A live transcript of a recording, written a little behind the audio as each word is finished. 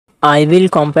I will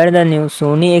compare the new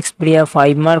Sony Xperia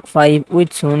 5 Mark 5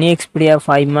 with Sony Xperia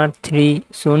 5 Mark 3.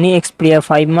 Sony Xperia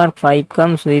 5 Mark 5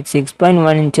 comes with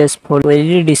 6.1 inches full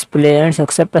LED display and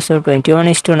success ratio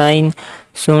 21:9.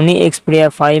 Sony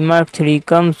Xperia 5 Mark 3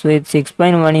 comes with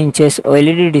 6.1 inches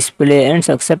OLED display and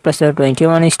success ratio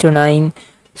 21:9.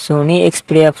 Sony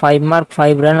Xperia 5 Mark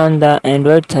 5 run on the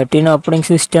Android 13 operating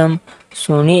system.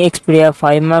 Sony Xperia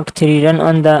 5 Mark 3 run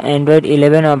on the Android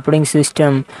 11 operating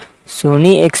system.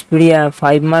 Sony Xperia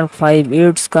 5 Mark 5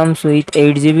 it comes with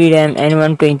 8GB RAM and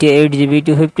 128GB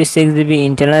to 56GB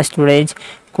internal storage,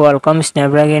 Qualcomm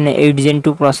Snapdragon 8 Gen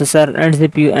 2 processor and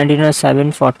CPU Adreno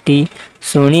 740.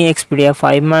 Sony Xperia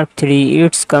 5 Mark 3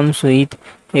 it comes with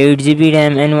 8GB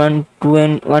RAM and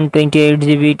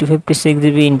 128GB to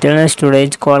 56GB internal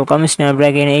storage, Qualcomm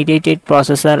Snapdragon 888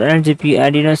 processor and GPU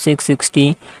Adreno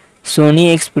 660.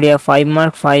 Sony Xperia 5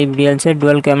 Mark 5 real set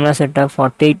dual camera setup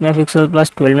 48 MP plus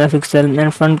 12 MP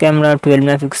and front camera 12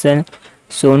 MP.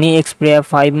 Sony Xperia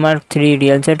 5 Mark 3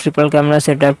 real set triple camera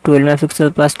setup 12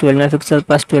 MP plus 12 MP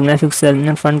plus 12 MP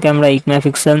and front camera 8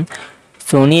 MP.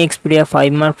 Sony Xperia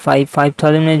 5 Mark 5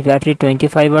 5000 mAh battery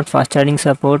 25W fast charging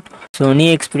support.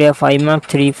 Sony Xperia 5 Mark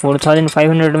 3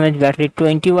 4500 mAh battery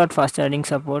 20W fast charging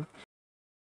support.